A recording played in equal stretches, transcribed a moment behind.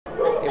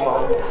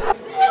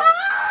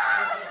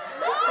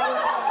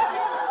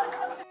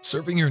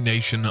Serving your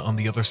nation on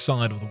the other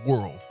side of the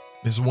world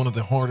is one of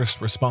the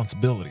hardest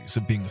responsibilities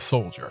of being a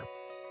soldier.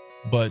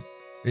 But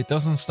it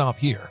doesn't stop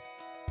here.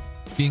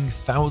 Being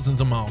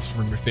thousands of miles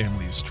from your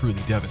family is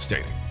truly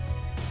devastating.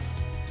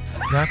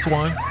 That's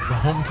why the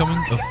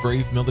homecoming of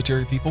brave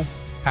military people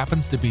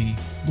happens to be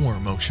more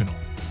emotional.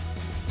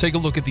 Take a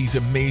look at these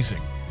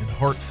amazing and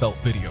heartfelt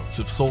videos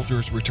of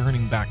soldiers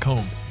returning back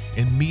home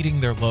and meeting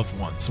their loved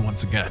ones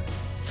once again.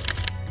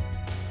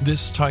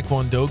 This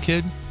Taekwondo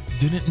kid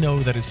didn't know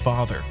that his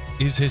father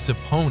is his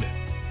opponent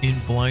in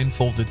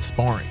blindfolded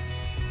sparring.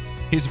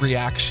 His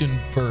reaction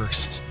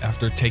burst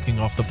after taking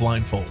off the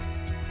blindfold.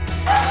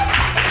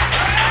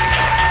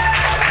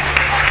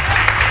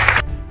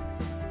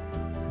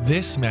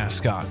 This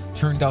mascot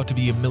turned out to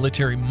be a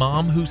military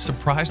mom who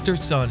surprised her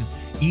son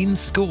in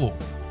school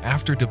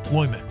after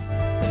deployment.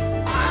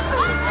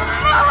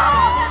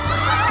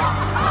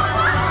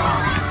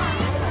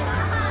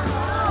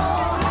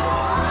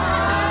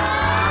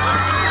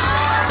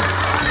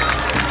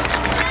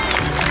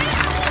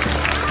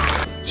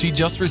 She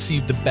just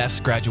received the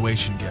best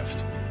graduation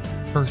gift,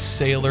 her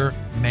sailor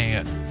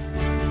man.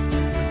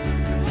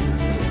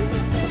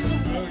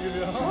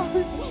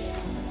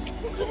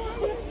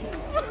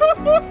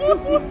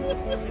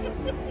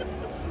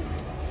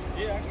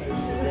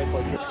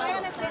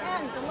 Stand at the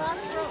end, the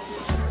last row.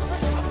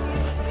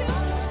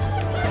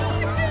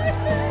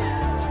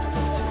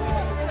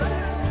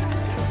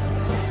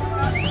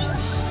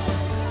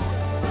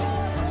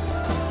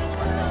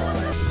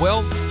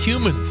 Well,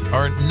 humans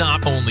are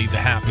not only the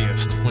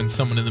happiest when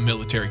someone in the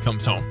military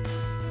comes home.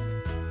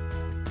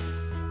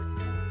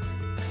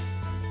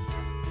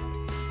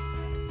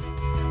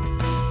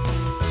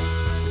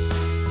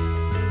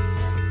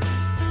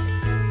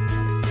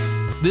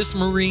 This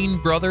Marine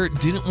brother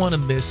didn't want to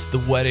miss the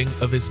wedding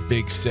of his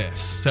big sis,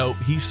 so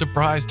he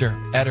surprised her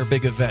at her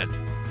big event.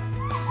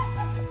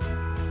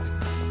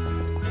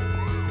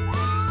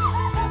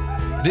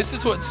 This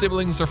is what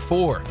siblings are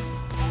for.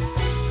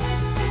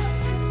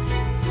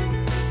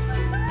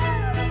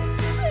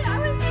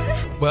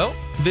 Well,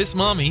 this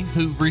mommy,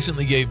 who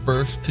recently gave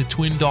birth to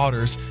twin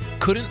daughters,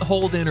 couldn't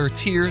hold in her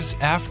tears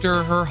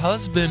after her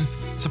husband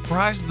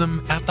surprised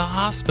them at the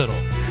hospital.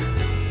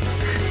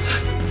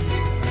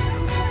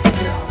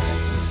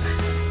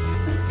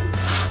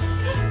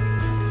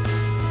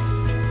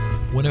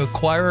 When a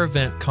choir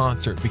event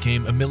concert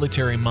became a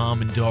military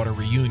mom and daughter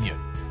reunion.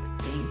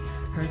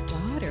 Her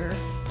daughter,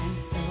 and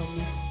so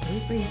Miss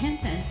Avery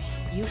Hinton,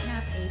 you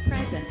have a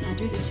present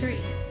under the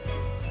tree.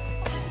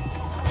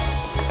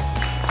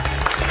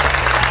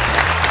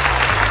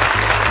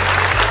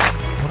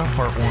 What a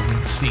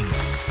heartwarming scene.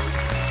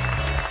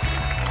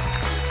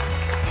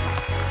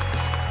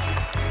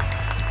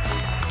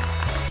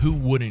 Who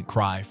wouldn't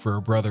cry for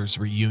a brother's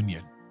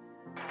reunion?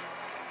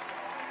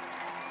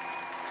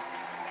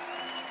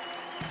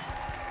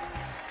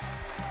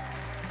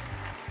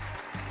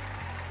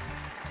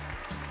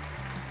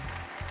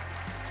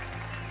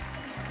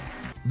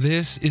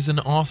 This is an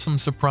awesome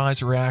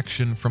surprise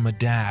reaction from a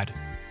dad.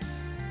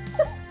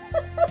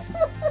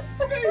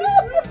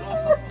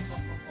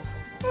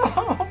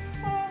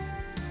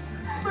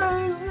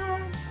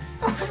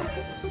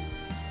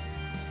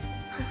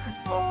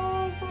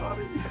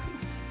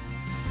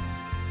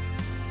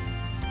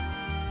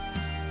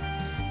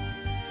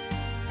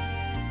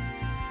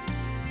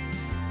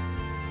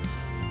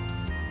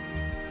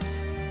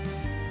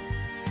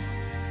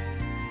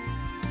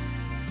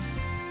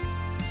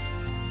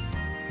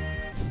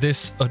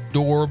 This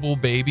adorable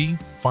baby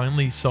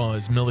finally saw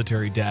his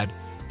military dad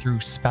through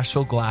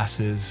special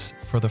glasses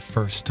for the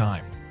first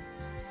time.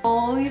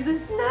 Oh, he's a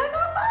snuggle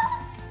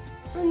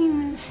bug. I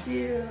miss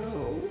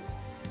you.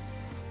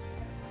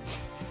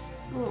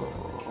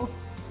 Oh.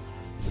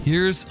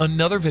 Here's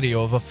another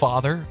video of a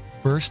father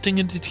bursting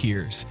into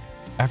tears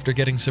after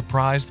getting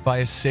surprised by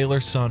his sailor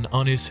son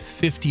on his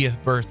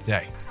 50th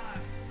birthday.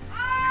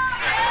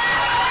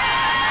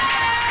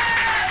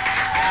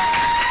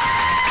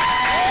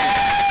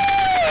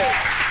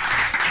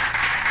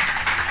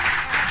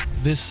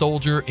 This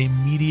soldier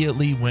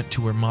immediately went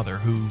to her mother,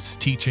 who's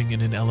teaching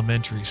in an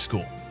elementary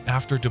school,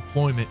 after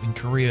deployment in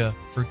Korea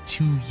for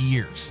 2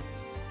 years.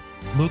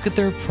 Look at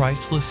their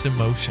priceless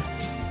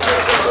emotions.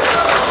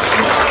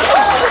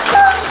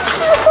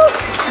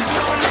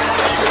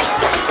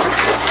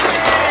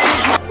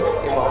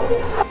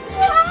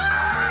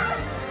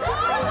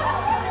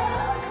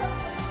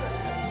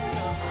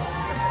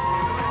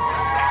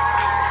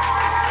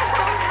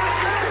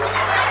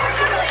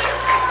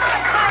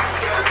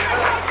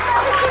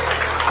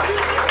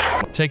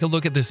 Take a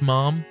look at this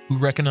mom who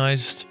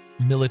recognized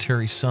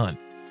military son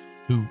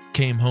who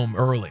came home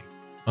early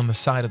on the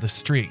side of the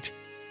street.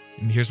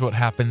 And here's what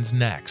happens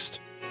next.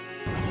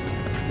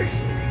 What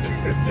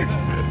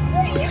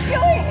are you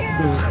doing here?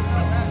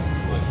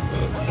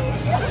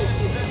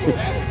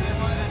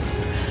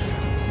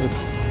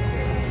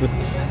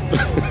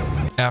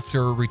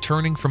 After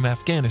returning from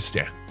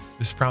Afghanistan,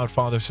 this proud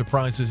father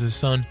surprises his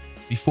son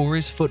before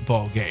his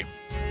football game.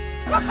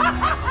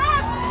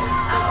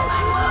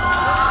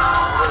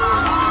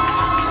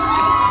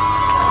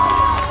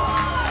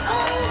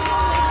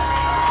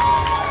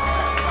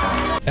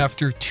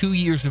 After 2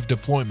 years of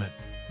deployment,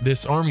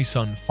 this Army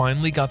son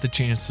finally got the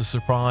chance to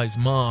surprise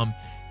Mom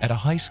at a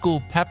high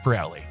school pep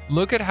rally.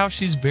 Look at how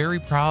she's very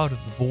proud of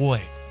the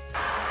boy.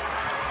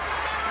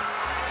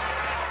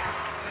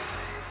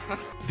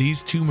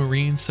 These two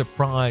Marines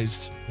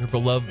surprised their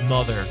beloved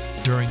mother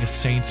during a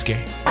Saints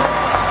game.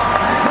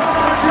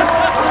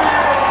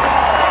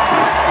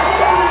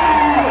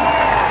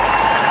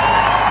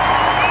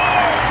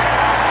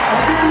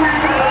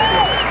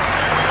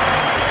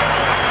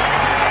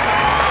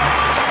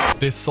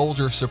 This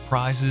soldier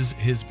surprises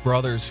his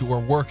brothers who are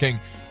working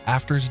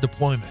after his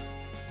deployment.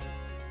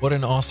 What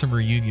an awesome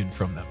reunion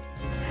from them.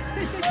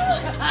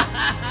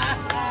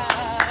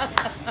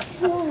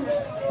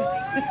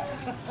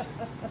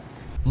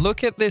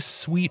 Look at this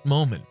sweet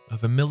moment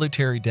of a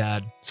military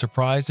dad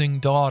surprising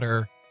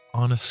daughter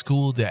on a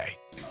school day.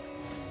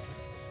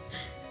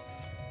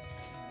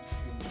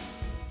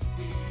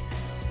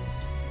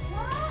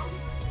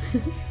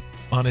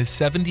 On his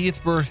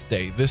 70th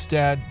birthday, this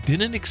dad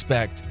didn't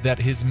expect that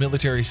his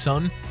military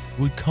son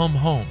would come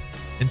home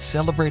and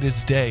celebrate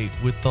his day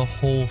with the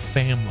whole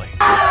family.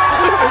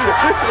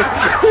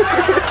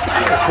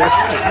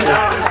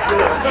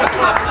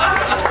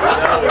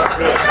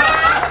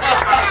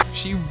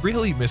 She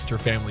really missed her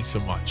family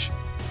so much.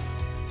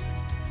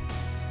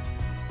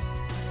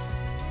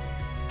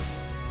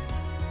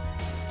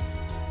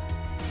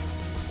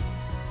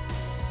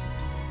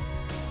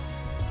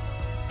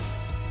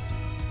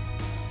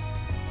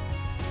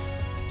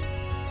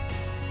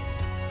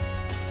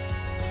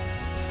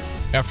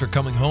 After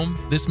coming home,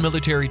 this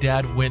military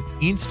dad went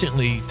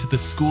instantly to the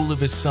school of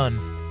his son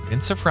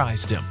and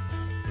surprised him.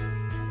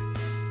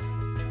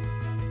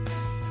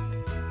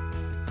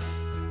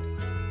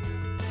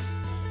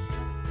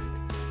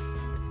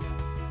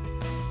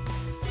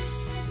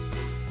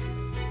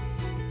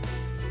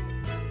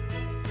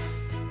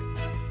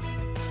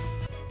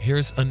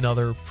 Here's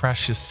another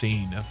precious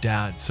scene of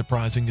dad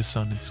surprising his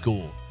son in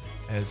school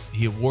as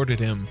he awarded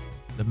him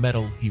the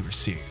medal he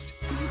received.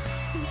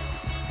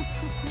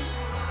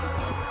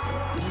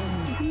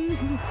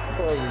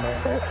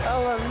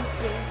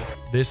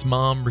 This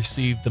mom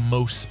received the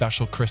most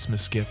special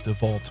Christmas gift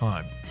of all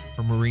time,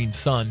 her Marine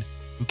son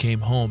who came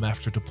home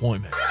after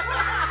deployment.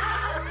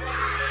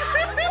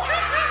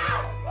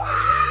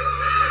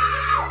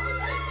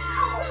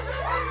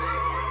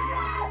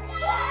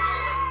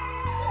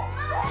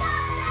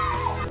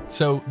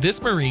 So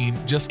this Marine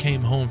just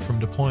came home from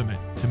deployment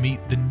to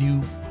meet the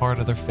new part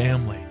of their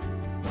family.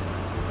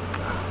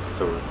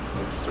 So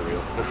it's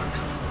surreal.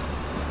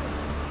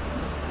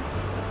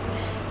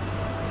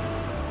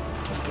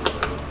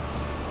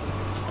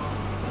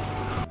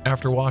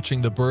 After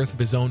watching the birth of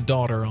his own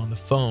daughter on the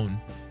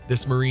phone,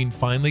 this Marine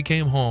finally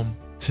came home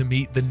to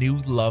meet the new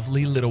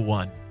lovely little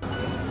one.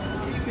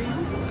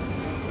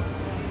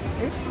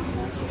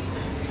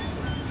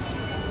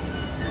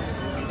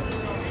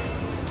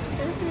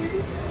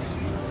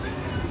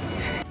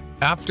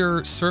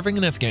 After serving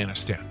in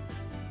Afghanistan,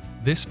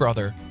 this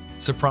brother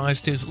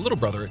surprised his little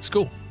brother at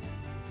school.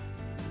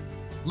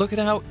 Look at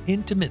how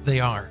intimate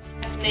they are.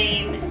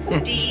 Name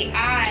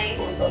D-I-J-E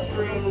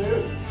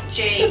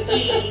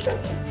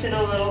to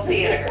the little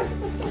theater.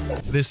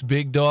 This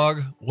big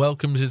dog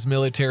welcomes his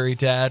military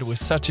dad with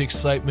such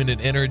excitement and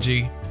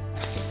energy.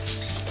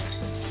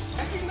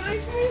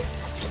 Recognize me?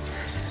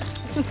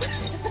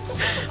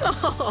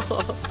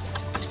 Oh.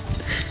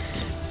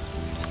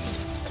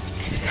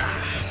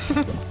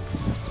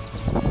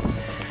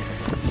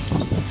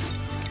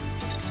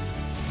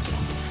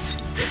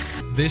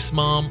 This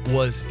mom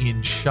was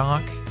in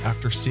shock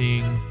after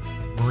seeing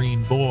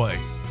Marine boy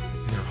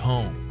in her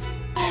home.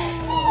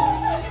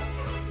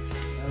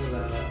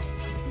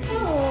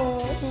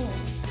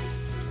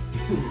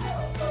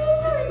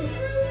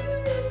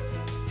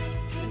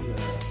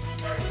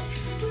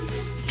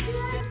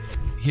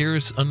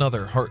 Here's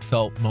another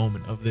heartfelt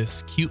moment of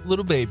this cute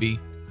little baby,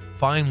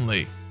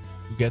 finally,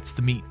 who gets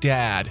to meet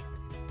dad,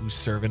 who's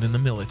serving in the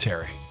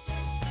military.